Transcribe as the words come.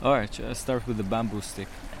Alright, let's start with the bamboo stick.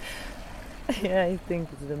 Yeah, I think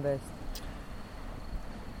it's the best.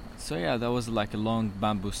 So yeah, that was like a long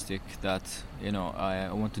bamboo stick that,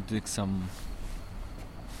 I want to dig some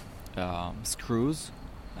screws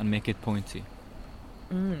and make it pointy.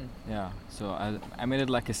 Mm. Yeah, so I made it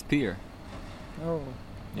like a spear. Oh.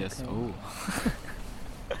 Yes, Okay. oh.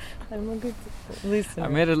 I'm a good listener. I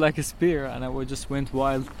made it like a spear, and I just went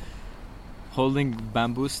wild holding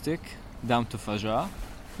bamboo stick down to Fajr.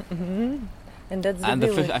 Mm-hmm. And that's the And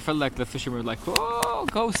village. I felt like the fishermen were like, "Oh,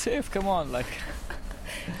 go safe, come on!" Like,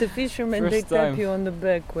 The fishermen, First they tap time. you on the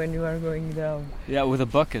back when you are going down. yeah, with a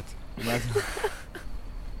bucket. Imagine.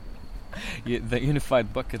 The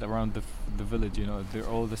unified bucket around the village. They're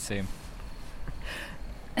all the same.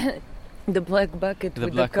 The black bucket The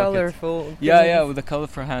with black the bucket. colorful Yeah, things. with the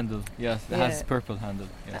colorful handle. Yes, it has Yeah. purple handle.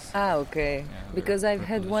 Yes. Okay. Yeah, they're Because I've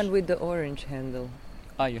had purplish. one with the orange handle.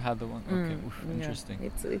 Ah, you had the one. Okay, Mm, oof, yeah. interesting.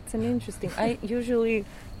 It's an interesting. I usually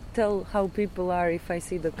tell how people are if I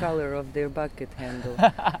see the color of their bucket handle.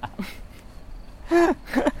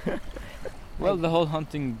 Well, the whole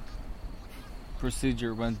hunting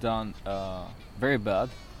procedure went down very bad.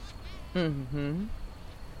 Mm-hmm.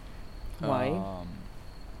 Why?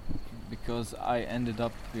 Because I ended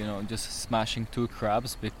up, just smashing two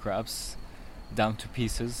big crabs, down to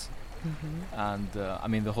pieces. Mm-hmm.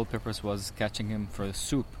 And the whole purpose was catching him for the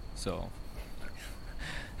soup. So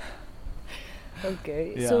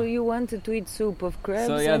Okay. Yeah. So you wanted to eat soup of crabs?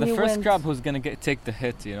 So yeah, and the you first went... crab who's gonna take the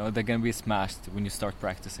hit, they're gonna be smashed when you start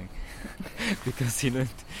practicing, because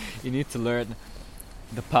you need to learn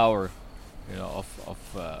the power, of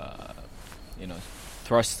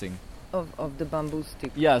thrusting. of the bamboo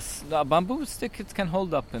stick. Yes, the bamboo stick, it can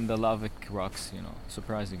hold up in the lavic rocks,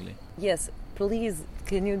 surprisingly. Yes. Please,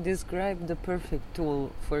 can you describe the perfect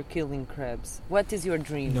tool for killing crabs? What is your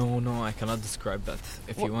dream? No, I cannot describe that.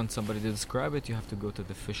 If Wha- you want somebody to describe it, you have to go to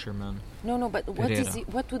the Fisherman. No, but Pereira.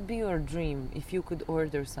 what would be your dream if you could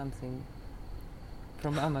order something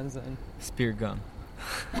from Amazon? Spear gun.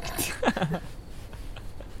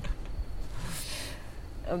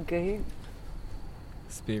 Okay.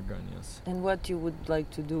 Spear gun, yes. And what you would like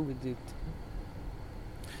to do with it?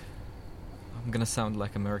 I'm gonna sound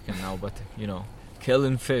like American now, but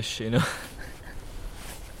killing fish,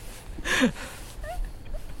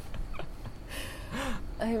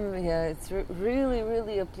 It's really,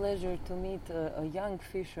 really a pleasure to meet a young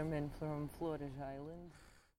fisherman from Flores Island.